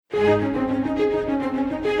The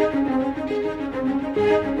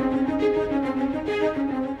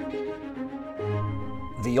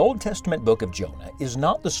Old Testament book of Jonah is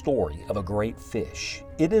not the story of a great fish.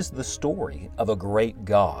 It is the story of a great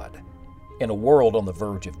God. In a world on the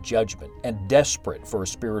verge of judgment and desperate for a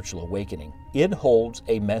spiritual awakening, it holds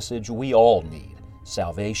a message we all need.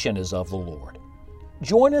 Salvation is of the Lord.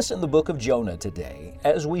 Join us in the book of Jonah today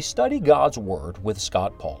as we study God's Word with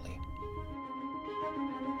Scott Pauley.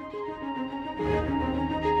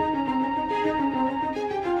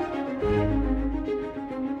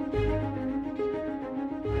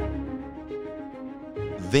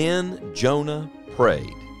 Then Jonah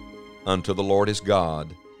prayed unto the Lord his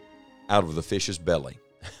God out of the fish's belly.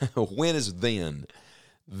 When is then?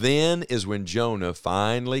 Then is when Jonah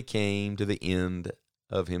finally came to the end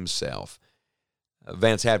of himself.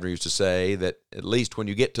 Vance Havner used to say that at least when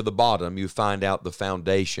you get to the bottom, you find out the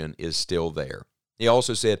foundation is still there. He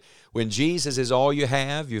also said, when Jesus is all you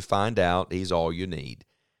have, you find out he's all you need.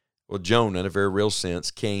 Well, Jonah, in a very real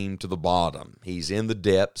sense, came to the bottom. He's in the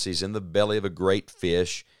depths. He's in the belly of a great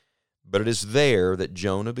fish. But it is there that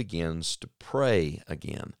Jonah begins to pray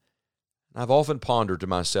again. And I've often pondered to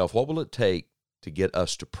myself, what will it take to get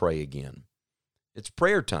us to pray again? It's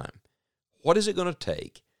prayer time. What is it going to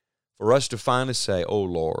take for us to finally say, oh,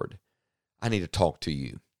 Lord, I need to talk to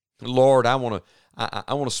you. Lord, I want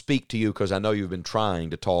to speak to you because I know you've been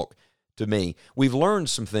trying to talk to me. We've learned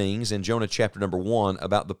some things in Jonah chapter number 1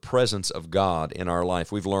 about the presence of God in our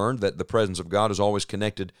life. We've learned that the presence of God is always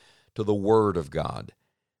connected to the Word of God.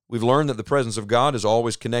 We've learned that the presence of God is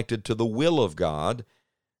always connected to the will of God.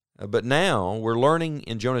 But now we're learning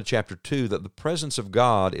in Jonah chapter 2 that the presence of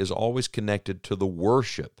God is always connected to the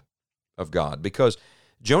worship of God. Because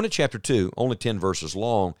Jonah chapter 2, only 10 verses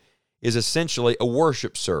long, is essentially a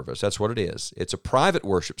worship service. That's what it is. It's a private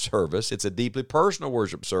worship service. It's a deeply personal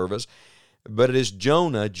worship service. But it is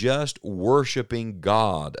Jonah just worshiping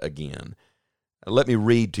God again. Let me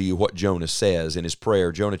read to you what Jonah says in his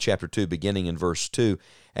prayer. Jonah chapter 2, beginning in verse 2,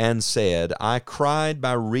 and said, I cried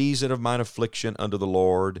by reason of mine affliction unto the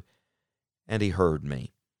Lord, and he heard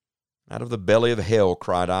me. Out of the belly of hell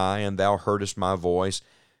cried I, and thou heardest my voice.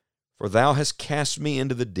 For thou hast cast me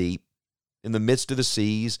into the deep, in the midst of the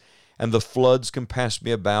seas, and the floods compassed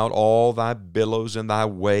me about. All thy billows and thy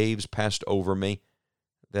waves passed over me.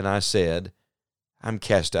 Then I said, I'm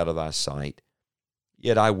cast out of thy sight.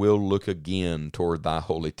 Yet I will look again toward thy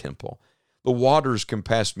holy temple. The waters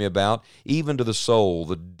compassed me about, even to the soul.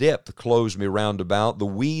 The depth closed me round about. The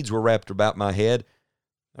weeds were wrapped about my head.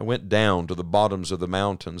 I went down to the bottoms of the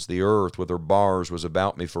mountains. The earth with her bars was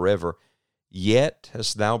about me forever. Yet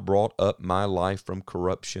hast thou brought up my life from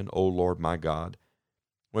corruption, O Lord my God.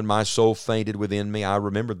 When my soul fainted within me, I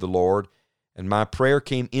remembered the Lord, and my prayer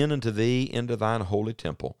came in unto thee into thine holy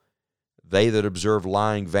temple. They that observe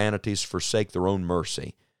lying vanities forsake their own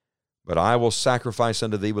mercy. But I will sacrifice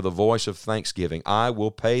unto thee with a voice of thanksgiving. I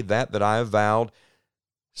will pay that I have vowed.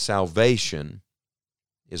 Salvation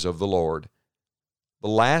is of the Lord. The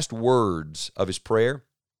last words of his prayer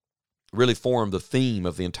really form the theme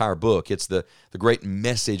of the entire book. It's the great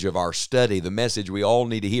message of our study, the message we all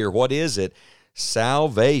need to hear. What is it?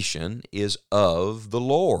 Salvation is of the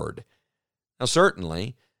Lord. Now,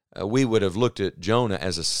 certainly, we would have looked at Jonah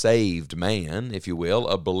as a saved man, if you will,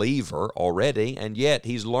 a believer already, and yet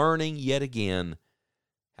he's learning yet again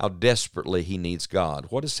how desperately he needs God.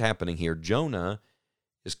 What is happening here? Jonah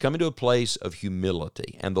is coming to a place of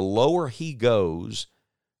humility, and the lower he goes,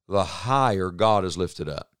 the higher God is lifted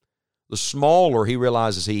up. The smaller he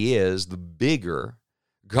realizes he is, the bigger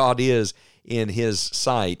God is in his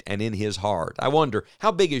sight and in his heart. I wonder,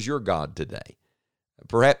 how big is your God today?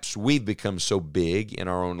 Perhaps we've become so big in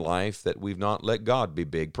our own life that we've not let God be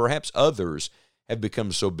big. Perhaps others have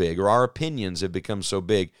become so big, or our opinions have become so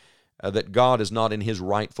big that God is not in his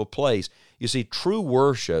rightful place. You see, true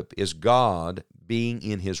worship is God being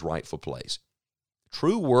in his rightful place.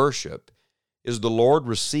 True worship is the Lord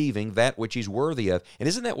receiving that which he's worthy of. And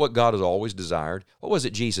isn't that what God has always desired? What was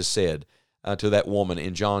it Jesus said to that woman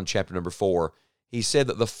in John chapter number 4? He said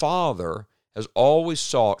that the Father has always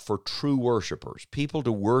sought for true worshipers, people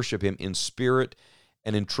to worship him in spirit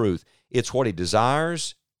and in truth. It's what he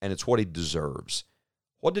desires, and it's what he deserves.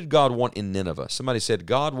 What did God want in Nineveh? Somebody said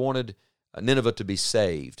God wanted Nineveh to be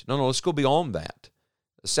saved. No, let's go beyond that.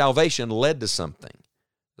 Salvation led to something.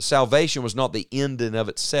 The salvation was not the end in of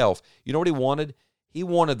itself. You know what he wanted? He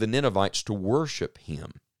wanted the Ninevites to worship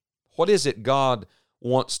him. What is it God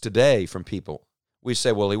wants today from people? We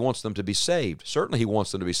say, well, he wants them to be saved. Certainly he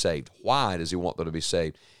wants them to be saved. Why does he want them to be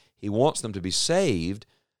saved? He wants them to be saved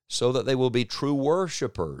so that they will be true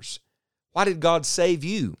worshipers. Why did God save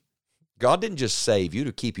you? God didn't just save you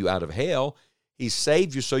to keep you out of hell. He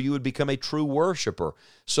saved you so you would become a true worshiper,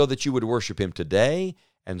 so that you would worship Him today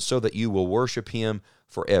and so that you will worship Him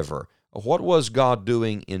forever. What was God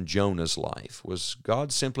doing in Jonah's life? Was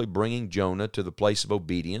God simply bringing Jonah to the place of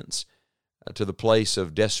obedience, to the place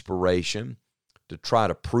of desperation, to try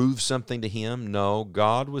to prove something to him? No,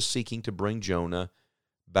 God was seeking to bring Jonah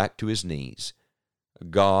back to his knees.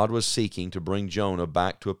 God was seeking to bring Jonah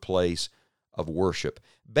back to a place of worship.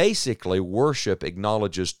 Basically, worship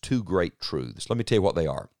acknowledges two great truths. Let me tell you what they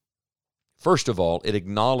are. First of all, it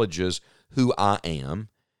acknowledges who I am.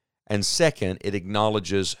 And second, it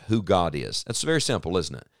acknowledges who God is. That's very simple,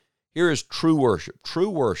 isn't it? Here is true worship. True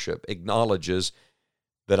worship acknowledges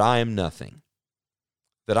that I am nothing,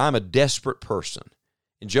 that I'm a desperate person.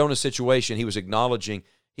 In Jonah's situation, he was acknowledging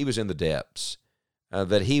he was in the depths,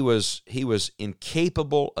 that he was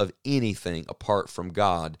incapable of anything apart from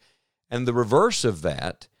God. And the reverse of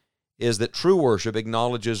that is that true worship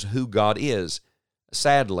acknowledges who God is.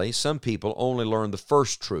 Sadly, some people only learn the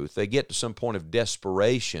first truth. They get to some point of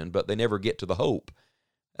desperation, but they never get to the hope.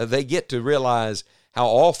 They get to realize how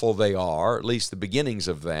awful they are, at least the beginnings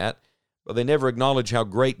of that, but they never acknowledge how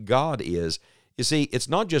great God is. You see, it's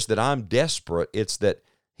not just that I'm desperate, it's that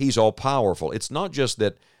He's all-powerful. It's not just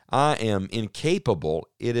that I am incapable,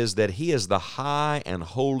 it is that He is the high and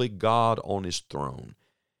holy God on His throne.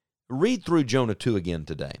 Read through Jonah 2 again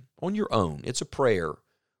today, on your own. It's a prayer.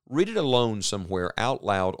 Read it alone somewhere, out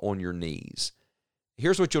loud, on your knees.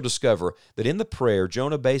 Here's what you'll discover, that in the prayer,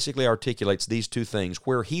 Jonah basically articulates these two things,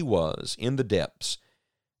 where he was in the depths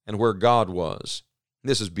and where God was.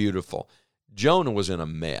 This is beautiful. Jonah was in a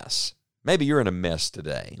mess. Maybe you're in a mess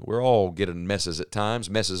today. We're all getting messes at times,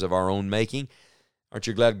 messes of our own making. Aren't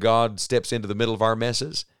you glad God steps into the middle of our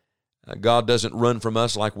messes? God doesn't run from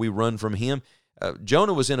us like we run from Him.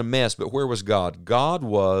 Jonah was in a mess, but where was God? God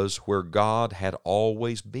was where God had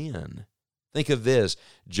always been. Think of this.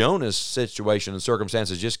 Jonah's situation and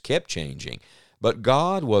circumstances just kept changing, but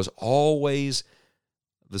God was always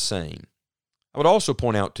the same. I would also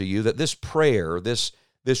point out to you that this prayer, this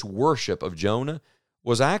worship of Jonah,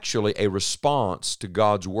 was actually a response to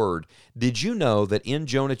God's word. Did you know that in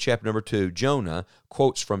Jonah chapter number 2, Jonah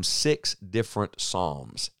quotes from 6 different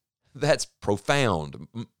psalms? That's profound.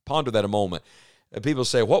 Ponder that a moment. People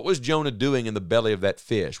say, what was Jonah doing in the belly of that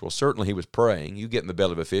fish? Well, certainly he was praying. You get in the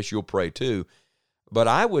belly of a fish, you'll pray too. But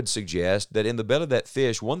I would suggest that in the belly of that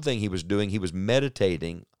fish, one thing he was doing, he was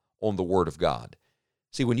meditating on the Word of God.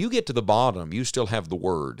 See, when you get to the bottom, you still have the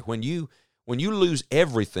Word. When you lose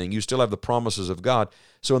everything, you still have the promises of God.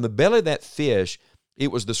 So in the belly of that fish,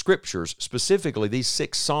 it was the Scriptures, specifically these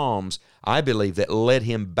 6 Psalms, I believe, that led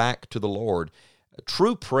him back to the Lord.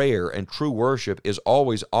 True prayer and true worship is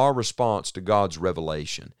always our response to God's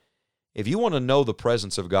revelation. If you want to know the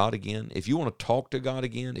presence of God again, if you want to talk to God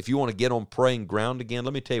again, if you want to get on praying ground again,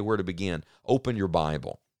 let me tell you where to begin. Open your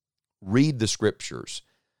Bible. Read the Scriptures.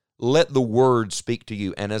 Let the Word speak to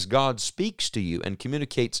you. And as God speaks to you and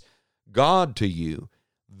communicates God to you,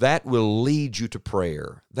 that will lead you to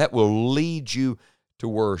prayer. That will lead you to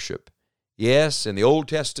worship. Yes, in the Old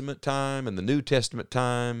Testament time and the New Testament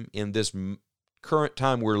time, in this current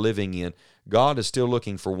time we're living in, God is still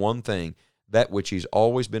looking for one thing, that which He's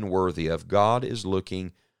always been worthy of. God is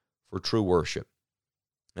looking for true worship.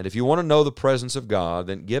 And if you want to know the presence of God,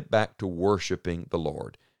 then get back to worshiping the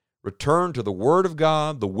Lord. Return to the Word of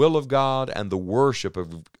God, the will of God, and the worship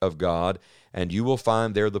of God, and you will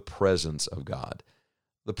find there the presence of God.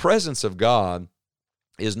 The presence of God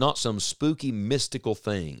is not some spooky, mystical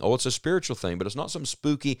thing. Oh, it's a spiritual thing, but it's not some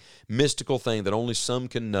spooky, mystical thing that only some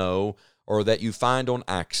can know or that you find on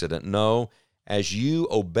accident. No, as you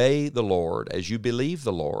obey the Lord, as you believe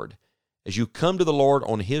the Lord, as you come to the Lord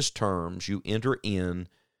on His terms, you enter in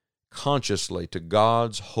consciously to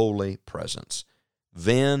God's holy presence.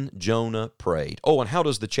 Then Jonah prayed. Oh, and how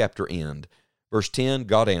does the chapter end? Verse 10,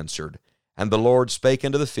 God answered, and the Lord spake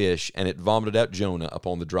unto the fish, and it vomited out Jonah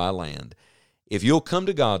upon the dry land. If you'll come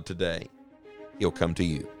to God today, He'll come to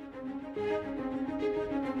you.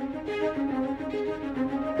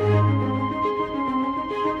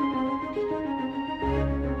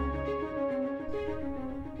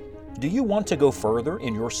 Do you want to go further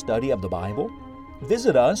in your study of the Bible?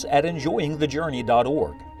 Visit us at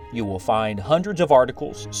enjoyingthejourney.org. You will find hundreds of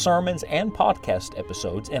articles, sermons, and podcast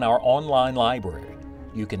episodes in our online library.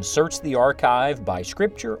 You can search the archive by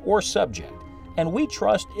scripture or subject, and we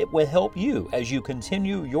trust it will help you as you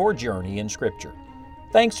continue your journey in Scripture.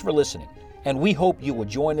 Thanks for listening, and we hope you will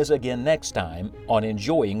join us again next time on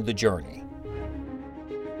Enjoying the Journey.